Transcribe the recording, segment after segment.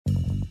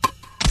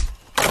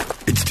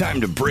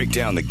Time to break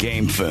down the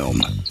game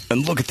film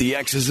and look at the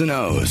X's and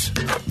O's,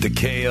 the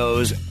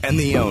KOs and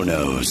the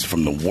O-Nos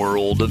from the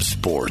world of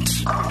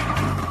sports.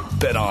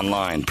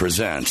 BetOnline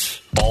presents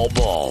All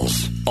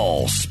Balls,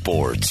 All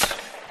Sports.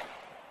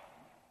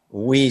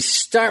 We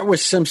start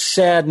with some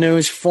sad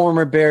news.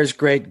 Former Bears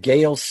great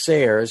Gale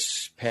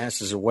Sayers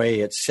passes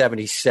away at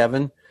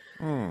 77,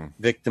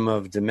 victim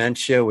of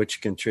dementia,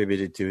 which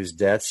contributed to his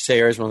death.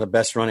 Sayers, one of the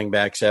best running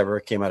backs ever,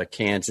 came out of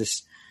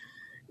Kansas.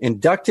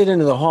 Inducted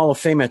into the Hall of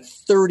Fame at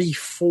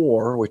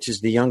 34, which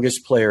is the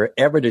youngest player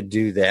ever to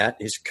do that.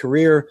 His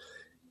career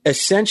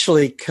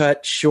essentially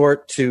cut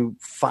short to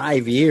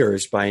 5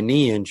 years by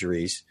knee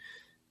injuries.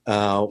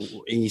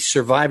 He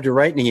survived a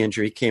right knee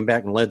injury, came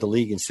back and led the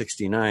league in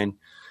 69.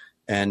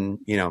 And,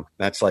 you know,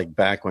 that's like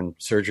back when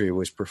surgery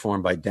was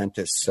performed by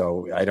dentists.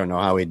 So I don't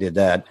know how he did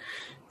that.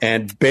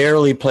 And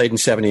barely played in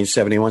 70 and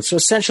 71. So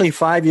essentially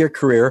 5-year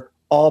career,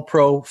 all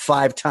pro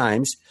 5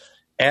 times,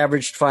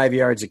 averaged 5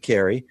 yards a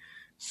carry.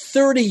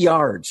 30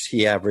 yards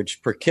he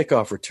averaged per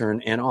kickoff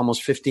return and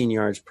almost 15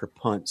 yards per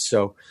punt.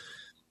 So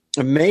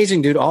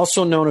amazing dude.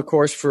 Also known, of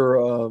course,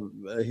 for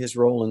his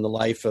role in the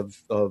life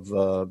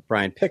of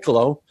Brian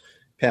Piccolo.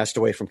 Passed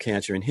away from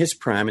cancer in his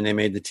prime, and they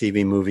made the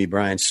TV movie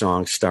Brian's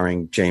Song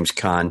starring James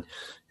Caan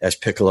as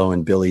Piccolo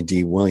and Billy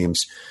D.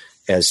 Williams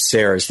as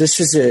Sayers.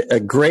 This is a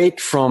great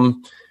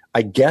from,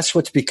 I guess,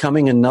 what's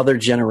becoming another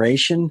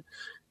generation,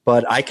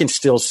 but I can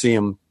still see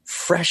him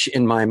fresh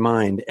in my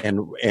mind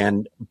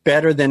and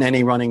better than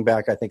any running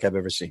back I think I've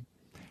ever seen.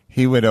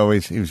 He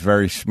was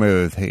very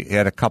smooth. He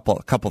had a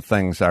couple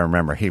things I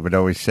remember. He would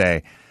always say,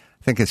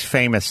 I think his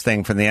famous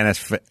thing from the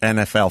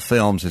NFL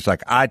films is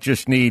like, I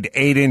just need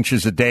 8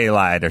 inches of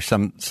daylight or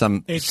some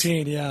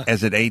 18, yeah.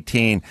 Is it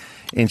 18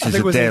 inches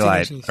of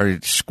daylight or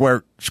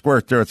squirt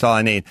through? It's all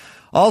I need.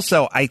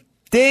 Also, I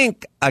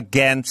think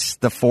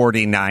against the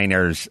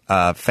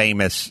 49ers,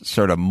 famous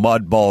sort of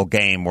mud bowl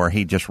game where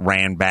he just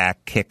ran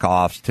back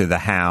kickoffs to the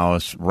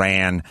house,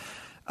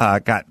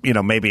 got,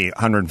 maybe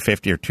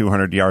 150 or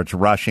 200 yards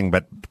rushing,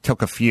 but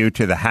took a few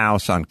to the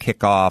house on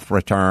kickoff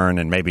return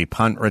and maybe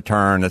punt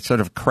return. It's sort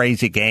of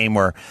crazy game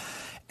where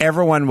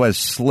everyone was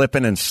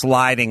slipping and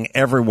sliding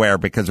everywhere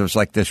because it was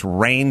like this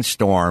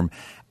rainstorm,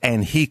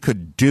 and he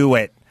could do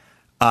it.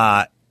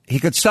 He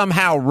could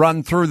somehow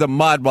run through the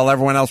mud while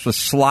everyone else was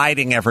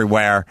sliding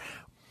everywhere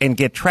and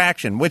get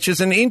traction, which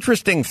is an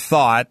interesting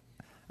thought.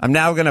 I'm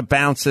now going to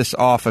bounce this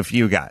off of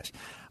you guys.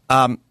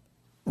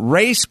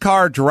 Race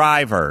car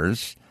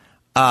drivers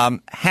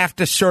have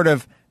to sort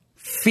of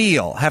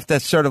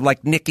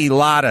like Nicky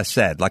Lauda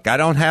said, like, I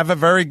don't have a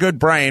very good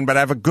brain, but I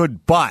have a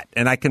good butt,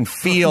 and I can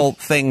feel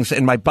things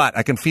in my butt.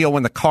 I can feel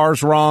when the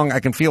car's wrong. I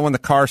can feel when the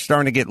car's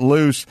starting to get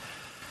loose.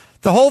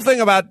 The whole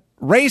thing about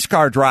race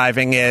car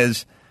driving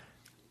is,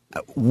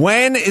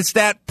 when is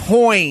that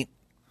point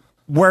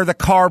where the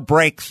car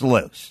breaks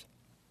loose?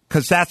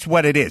 Because that's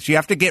what it is. You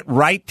have to get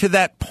right to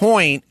that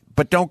point,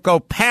 but don't go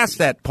past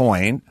that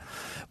point.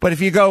 But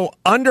if you go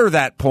under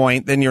that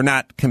point, then you're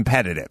not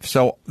competitive.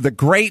 So the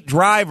great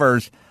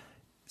drivers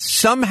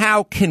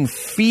somehow can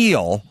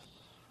feel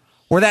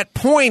where that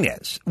point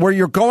is, where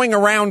you're going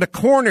around a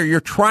corner. You're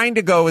trying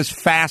to go as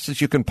fast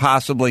as you can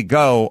possibly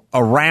go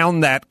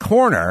around that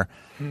corner,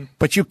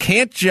 but you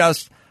can't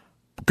just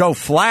go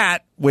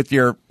flat with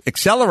your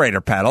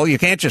accelerator pedal. You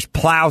can't just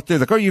plow through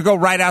the corner. You go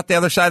right out the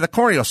other side of the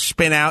corner. You'll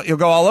spin out. You'll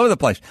go all over the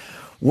place.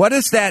 What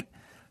is that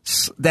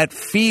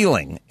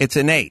feeling? It's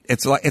innate.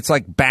 It's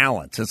like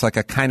balance. It's like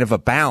a kind of a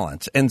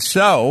balance. And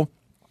so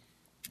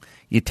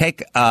you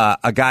take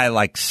a guy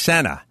like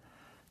Senna.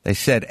 They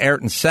said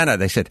Ayrton Senna.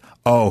 They said,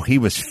 oh, he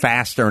was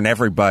faster than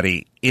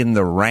everybody in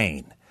the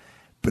rain.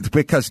 But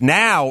because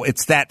now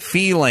it's that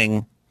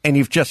feeling, and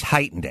you've just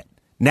heightened it.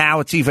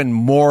 Now it's even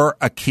more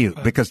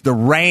acute because the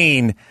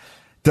rain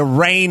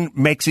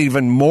makes it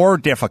even more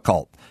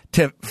difficult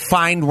to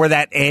find where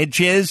that edge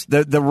is.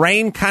 The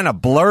rain kind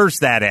of blurs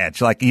that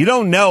edge. Like, you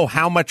don't know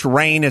how much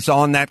rain is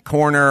on that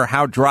corner,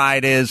 how dry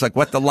it is, like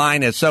what the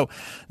line is. So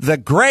the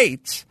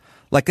greats,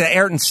 like the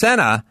Ayrton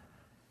Senna,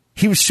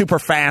 he was super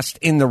fast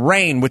in the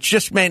rain, which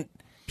just meant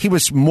he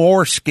was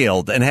more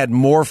skilled and had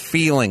more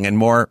feeling and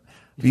more.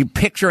 You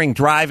picturing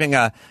driving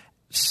a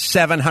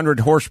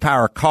 700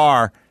 horsepower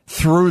car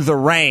through the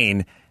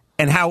rain,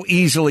 and how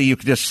easily you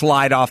could just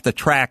slide off the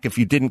track if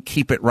you didn't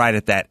keep it right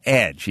at that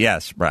edge.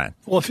 Yes, Brian.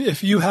 Well,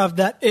 if you have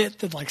that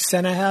like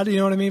Senna had, you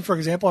know what I mean, for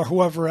example, or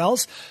whoever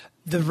else,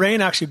 the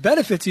rain actually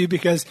benefits you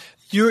because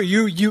you're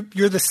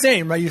the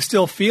same, right? You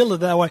still feel it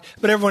that way,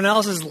 but everyone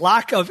else's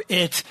lack of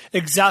it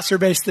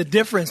exacerbates the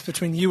difference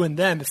between you and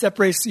them. It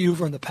separates you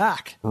from the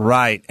pack.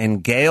 Right,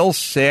 and Gale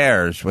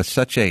Sayers was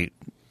such a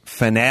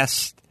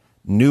finessed,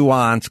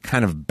 nuanced,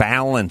 kind of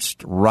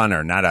balanced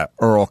runner, not a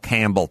Earl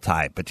Campbell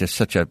type, but just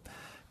such a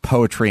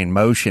poetry in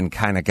motion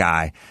kind of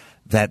guy.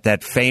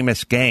 That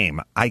famous game,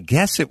 I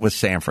guess it was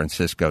San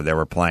Francisco they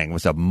were playing,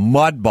 was a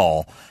mud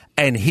ball,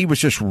 and he was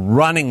just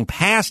running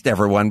past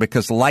everyone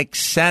because, like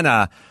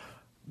Senna,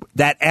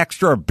 that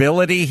extra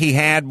ability he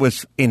had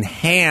was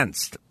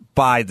enhanced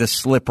by the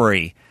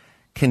slippery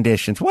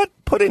conditions.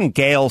 Put in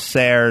Gale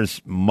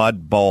Sayers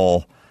Mud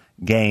Bowl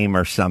game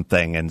or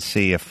something and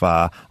see if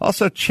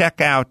also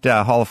check out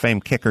Hall of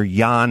Fame kicker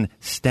Jan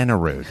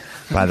Stenerud,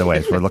 by the way,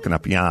 as we're looking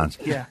up Jan's.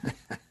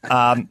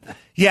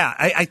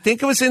 I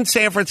think it was in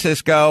San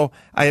Francisco.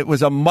 It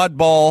was a mud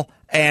bowl,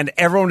 and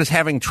everyone was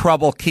having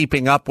trouble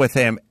keeping up with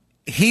him.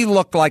 He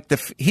looked like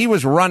he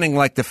was running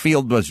like the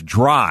field was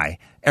dry.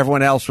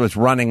 Everyone else was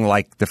running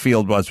like the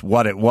field was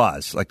what it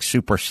was, like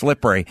super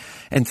slippery.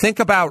 And think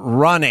about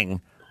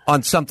running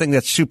on something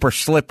that's super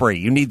slippery.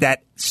 You need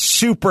that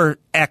super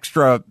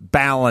extra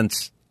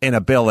balance and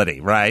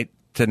ability, right,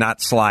 to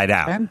not slide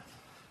out.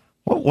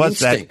 What was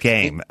that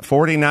game?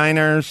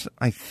 49ers,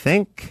 I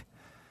think.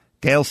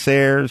 Gale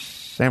Sayers,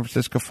 San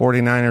Francisco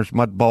 49ers,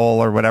 Mud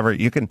Bowl or whatever.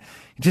 You can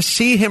just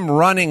see him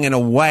running in a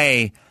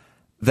way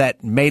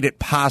that made it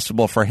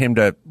possible for him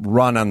to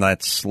run on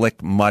that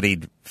slick,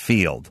 muddied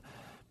field.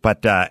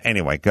 But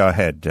anyway, go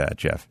ahead,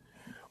 Jeff.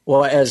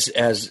 Well,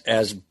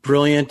 as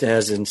brilliant,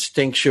 as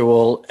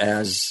instinctual,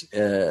 as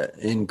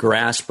in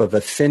grasp of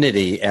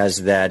affinity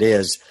as that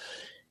is,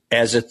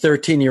 as a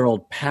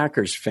 13-year-old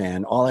Packers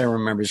fan, all I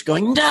remember is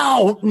going,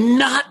 no,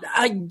 not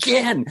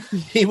again.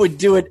 He would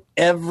do it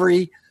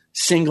every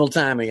single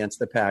time against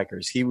the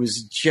Packers. He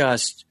was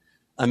just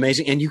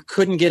amazing, and you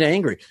couldn't get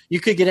angry. You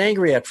could get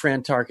angry at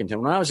Fran Tarkenton.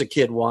 When I was a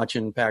kid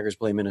watching Packers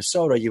play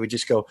Minnesota, you would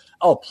just go,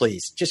 oh,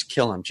 please, just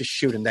kill him, just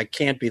shoot him. That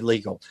can't be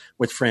legal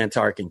with Fran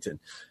Tarkenton.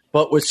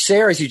 But with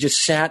Sayers, you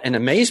just sat in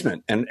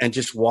amazement and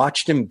just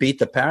watched him beat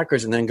the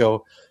Packers and then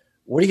go,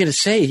 what are you going to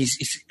say?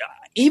 He's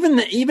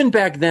even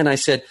back then, I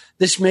said,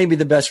 this may be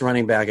the best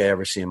running back I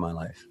ever see in my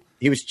life.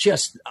 He was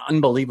just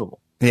unbelievable.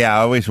 Yeah,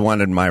 I always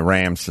wanted my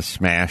Rams to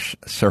smash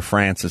Sir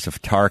Francis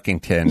of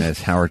Tarkington,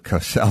 as Howard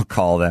Cosell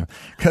called him,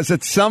 because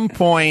at some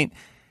point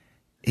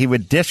he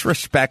would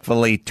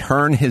disrespectfully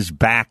turn his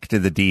back to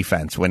the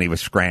defense when he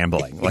was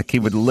scrambling. Like he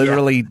would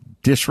literally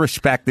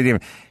disrespect the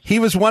defense. He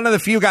was one of the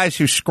few guys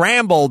who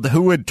scrambled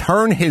who would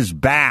turn his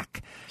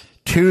back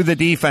to the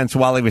defense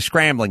while he was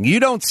scrambling. You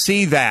don't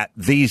see that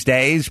these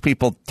days,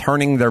 people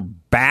turning their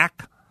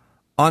back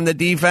on the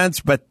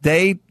defense, but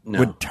they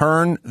would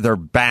turn their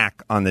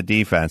back on the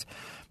defense.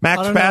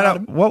 Max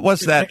Pato, what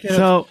was that?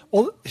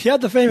 Well, he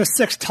had the famous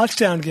 6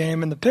 touchdown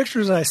game, and the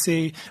pictures I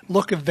see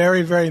look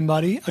very, very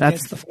muddy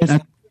against the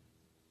 49ers.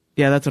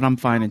 Yeah, that's what I'm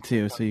finding,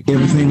 too. So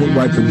everything looked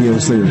right for Gale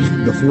Sayers.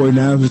 The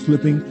 49ers were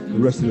slipping, the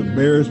rest of the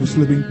Bears were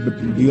slipping, but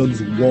Gale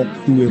just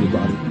walked through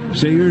everybody.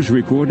 Sayers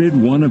recorded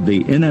one of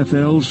the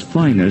NFL's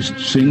finest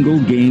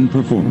single-game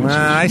performances.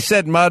 I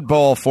said Mud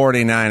Bowl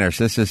 49ers.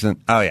 This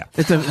isn't. Oh, yeah.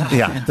 This is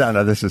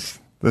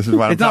what I'm talking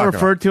about. It's not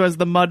referred to as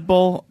the Mud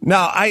Bowl?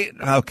 No,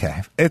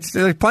 okay.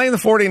 They're playing the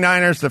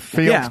 49ers. The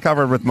field's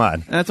covered with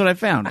mud. That's what I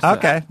found. So.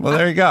 Okay, well,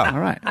 there you go. All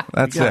right.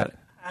 That's it.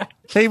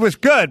 He was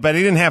good, but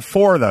he didn't have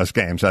 4 of those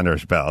games under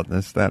his belt.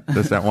 This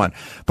that one.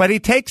 But he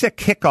takes a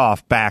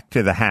kickoff back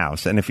to the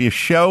house, and if you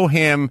show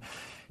him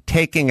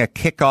taking a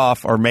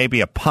kickoff or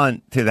maybe a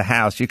punt to the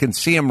house, you can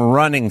see him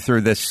running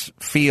through this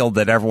field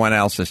that everyone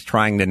else is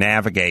trying to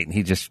navigate, and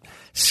he's just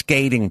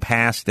skating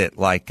past it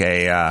like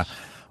a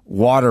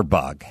water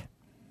bug.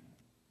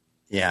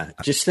 Yeah,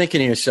 just thinking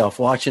to yourself,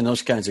 watching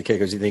those kinds of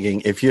kickers, you're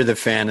thinking, if you're the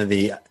fan of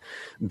the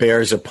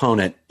Bears'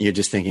 opponent, you're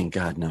just thinking,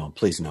 God, no,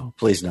 please no,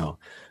 please no,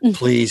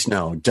 please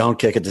no, don't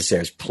kick it to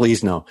Sayers,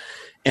 please no.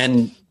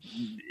 And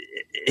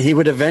he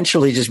would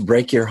eventually just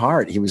break your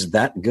heart. He was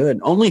that good.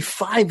 Only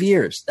 5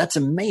 years. That's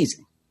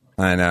amazing.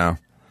 I know.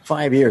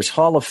 5 years.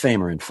 Hall of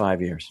Famer in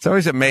 5 years. It's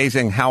always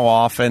amazing how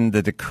often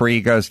the decree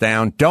goes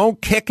down.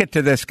 Don't kick it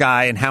to this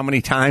guy and how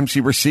many times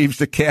he receives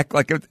the kick.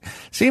 Like, it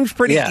seems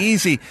pretty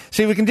easy.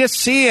 See, we can just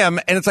see him,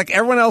 and it's like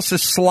everyone else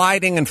is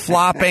sliding and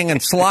flopping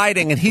and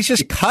sliding, and he's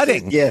just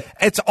cutting. Yeah.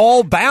 It's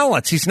all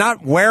balance. He's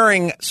not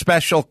wearing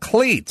special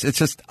cleats. It's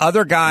just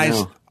other guys.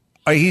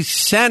 No. He's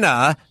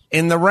Senna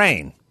in the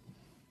rain.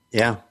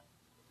 Yeah.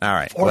 All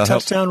right. 4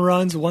 touchdown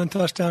runs, 1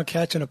 touchdown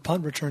catch, and a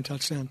punt return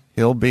touchdown.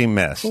 He'll be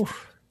missed.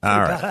 Oof. All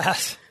right.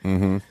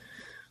 Mm-hmm.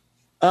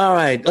 All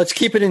right. Let's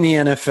keep it in the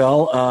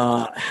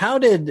NFL. How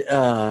did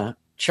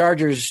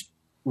Chargers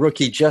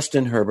rookie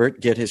Justin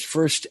Herbert get his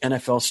first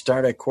NFL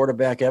start at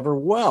quarterback ever?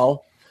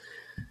 Well,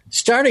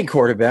 starting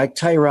quarterback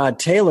Tyrod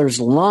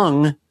Taylor's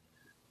lung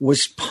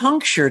was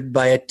punctured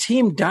by a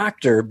team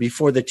doctor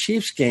before the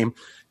Chiefs game,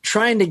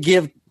 trying to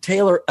give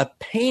Taylor a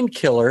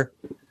painkiller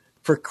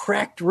for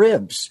cracked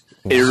ribs.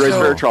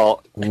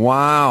 Irresvertrol.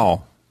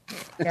 Wow.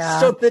 Yeah.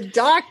 So the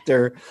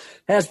doctor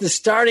has the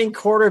starting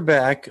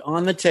quarterback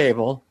on the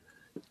table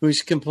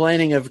who's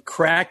complaining of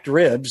cracked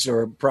ribs,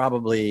 or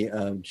probably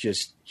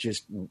just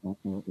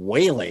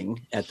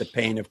wailing at the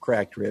pain of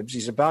cracked ribs.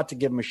 He's about to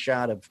give him a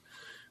shot of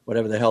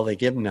whatever the hell they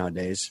give him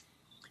nowadays,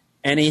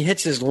 and he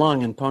hits his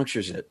lung and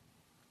punctures it.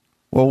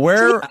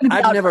 Well,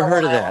 I've never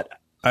heard of that.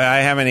 I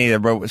haven't either.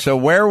 But so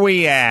where are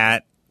we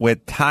at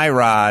with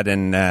Tyrod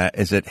and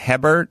is it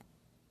Hebert?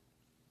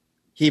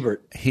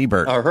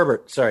 Hebert. Or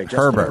Herbert. Sorry.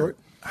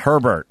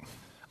 Herbert.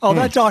 Oh,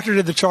 that doctor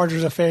did the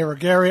Chargers a favor.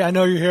 Gary, I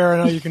know you're here. I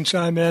know you can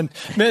chime in.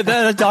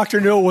 That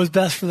doctor knew it was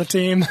best for the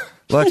team.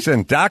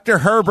 Listen, Dr.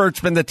 Herbert's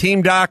been the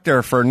team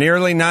doctor for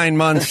nearly 9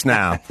 months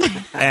now.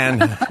 And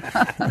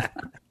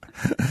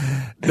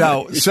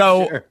no,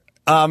 so, Sure.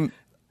 all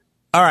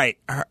right.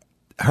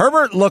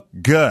 Herbert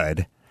looked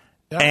good.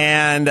 Yeah.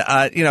 And,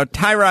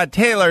 Tyrod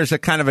Taylor's a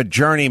kind of a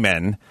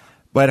journeyman,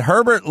 but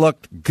Herbert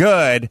looked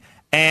good.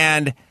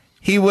 And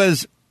he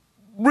was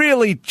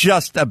really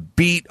just a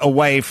beat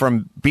away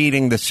from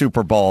beating the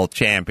Super Bowl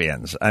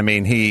champions. I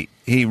mean, he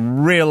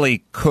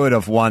really could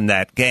have won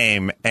that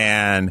game,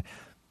 and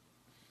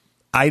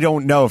I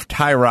don't know if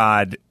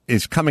Tyrod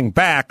is coming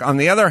back. On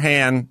the other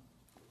hand,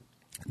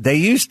 they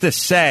used to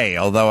say,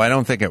 although I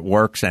don't think it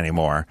works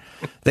anymore,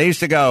 they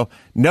used to go,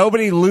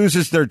 nobody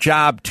loses their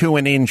job to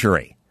an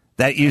injury.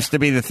 That used to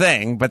be the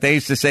thing, but they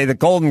used to say the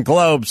Golden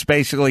Globes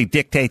basically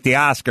dictate the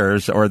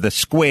Oscars, or the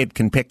Squid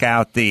can pick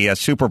out the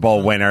Super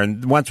Bowl winner.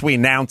 And once we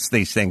announced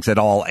these things, it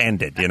all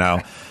ended,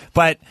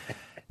 But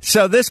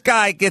so this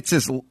guy gets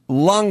his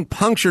lung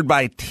punctured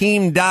by a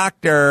team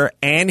doctor,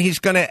 and he's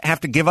going to have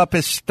to give up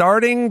his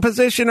starting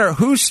position. Or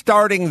who's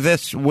starting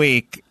this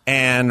week,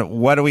 and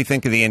what do we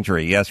think of the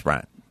injury? Yes,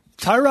 Brian.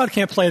 Tyrod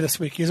can't play this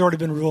week. He's already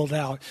been ruled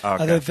out.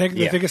 Okay. They think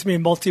it's going to be a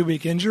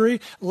multi-week injury.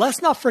 Let's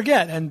not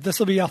forget, and this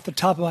will be off the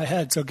top of my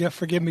head, so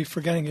forgive me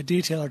for getting a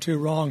detail or two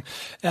wrong.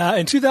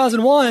 In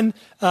 2001,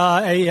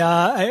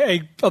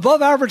 a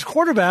above-average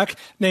quarterback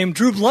named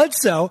Drew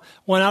Bledsoe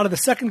went out of the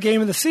second game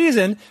of the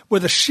season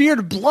with a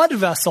sheared blood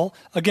vessel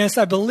against,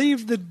 I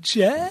believe, the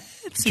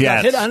Jets. He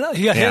got hit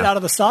out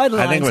of the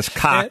sidelines. I think it was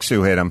Cox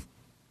who hit him.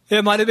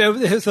 It might have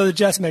been, so the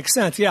Jets make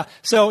sense, yeah.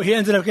 So he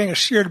ended up getting a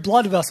sheared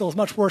blood vessel. It was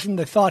much worse than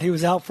they thought. He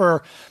was out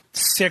for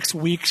 6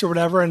 weeks or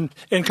whatever, and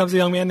in comes a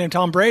young man named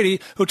Tom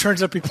Brady, who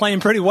turns out to be playing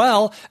pretty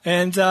well.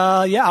 And,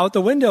 out the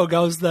window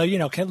goes the,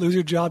 can't lose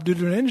your job due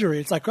to an injury.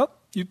 It's like,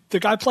 the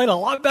guy played a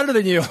lot better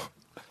than you.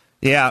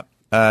 Yeah,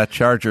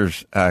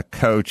 Chargers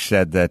coach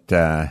said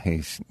that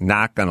he's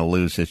not going to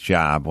lose his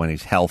job when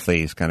he's healthy.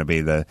 He's going to be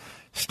the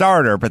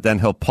starter, but then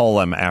he'll pull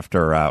him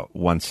after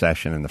one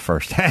session in the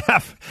first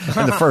half,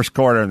 in the first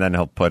quarter, and then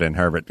he'll put in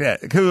Herbert,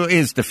 who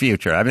is the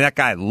future. I mean, that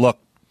guy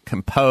looked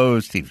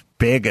composed. He's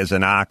big as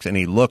an ox, and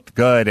he looked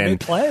good. And he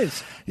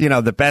plays.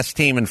 The best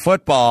team in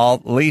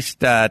football, at least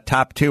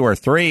top 2 or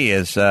 3,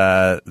 is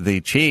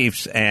the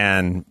Chiefs,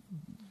 and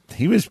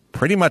he was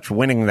pretty much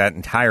winning that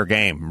entire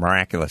game.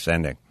 Miraculous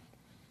ending.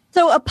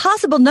 So a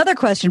possible another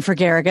question for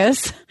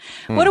Garrigus.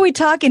 What are we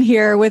talking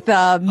here with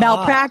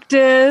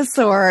malpractice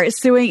or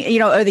suing,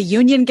 or the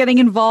union getting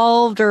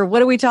involved, or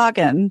what are we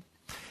talking?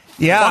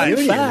 Yeah.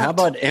 How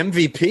about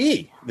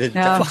MVP?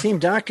 The team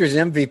doctor's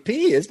MVP,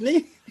 isn't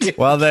he?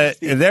 Well,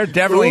 there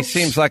definitely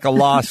seems like a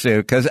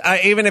lawsuit, because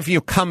even if you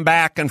come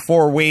back in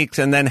 4 weeks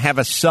and then have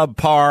a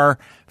subpar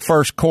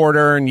first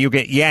quarter and you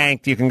get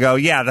yanked, you can go,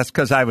 that's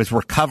because I was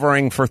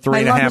recovering for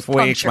 3.5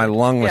 weeks. My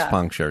lung was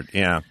punctured.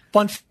 Yeah.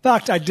 Fun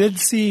fact, I did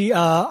see,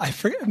 I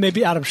forget,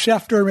 maybe Adam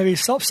Schefter, maybe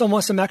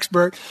some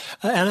expert,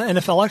 an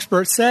NFL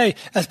expert say,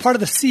 as part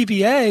of the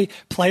CBA,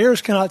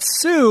 players cannot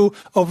sue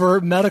over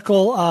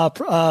medical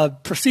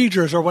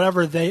procedures or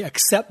whatever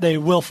they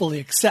willfully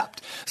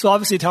accept. So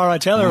obviously Tyrod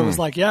Taylor was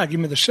like, give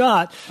me the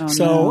shot.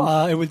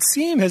 It would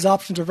seem his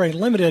options are very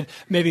limited.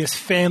 Maybe his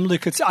family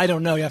could, I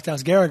don't know, you have to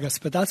ask Garrigus,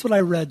 but that's what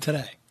I read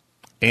today.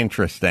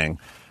 Interesting.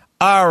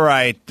 All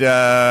right,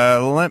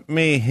 let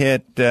me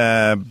hit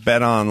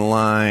Bet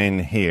Online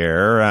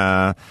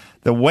here.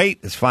 The wait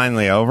is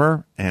finally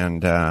over,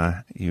 and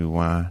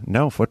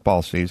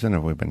football season, as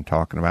we've been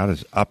talking about,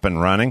 is up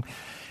and running.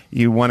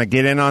 You want to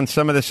get in on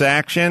some of this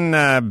action?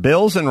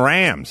 Bills and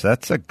Rams,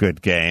 that's a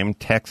good game.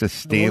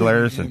 Texas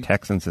Steelers and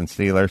Texans and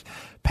Steelers.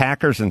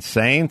 Packers and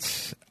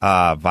Saints,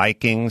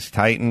 Vikings,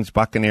 Titans,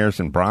 Buccaneers,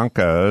 and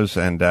Broncos,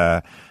 and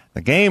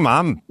the game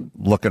I'm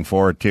looking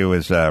forward to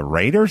is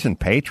Raiders and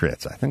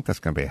Patriots. I think that's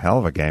going to be a hell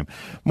of a game.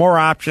 More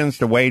options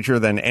to wager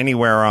than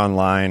anywhere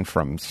online,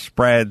 from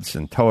spreads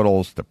and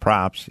totals to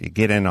props. You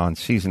get in on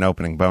season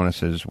opening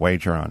bonuses,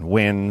 wager on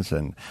wins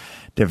and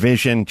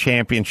division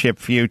championship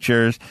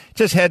futures.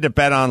 Just head to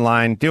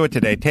BetOnline. Do it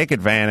today. Take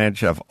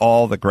advantage of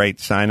all the great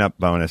sign-up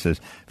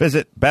bonuses.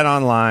 Visit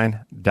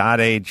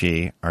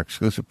betonline.ag, our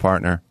exclusive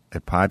partner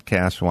at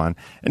Podcast One.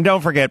 And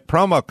don't forget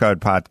promo code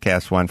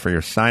Podcast One for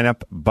your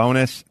sign-up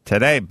bonus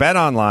today. Bet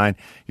Online,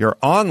 your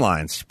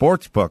online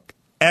sportsbook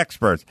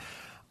experts.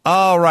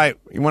 All right.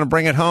 You want to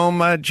bring it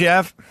home,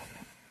 Jeff?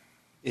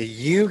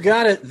 You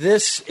got it.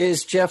 This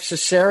is Jeff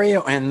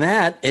Cesario, and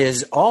that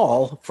is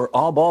all for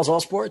All Balls, All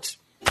Sports.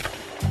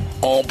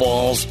 All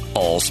Balls,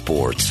 All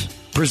Sports.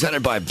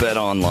 Presented by Bet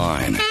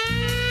Online,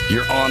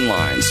 your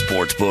online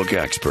sportsbook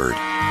expert.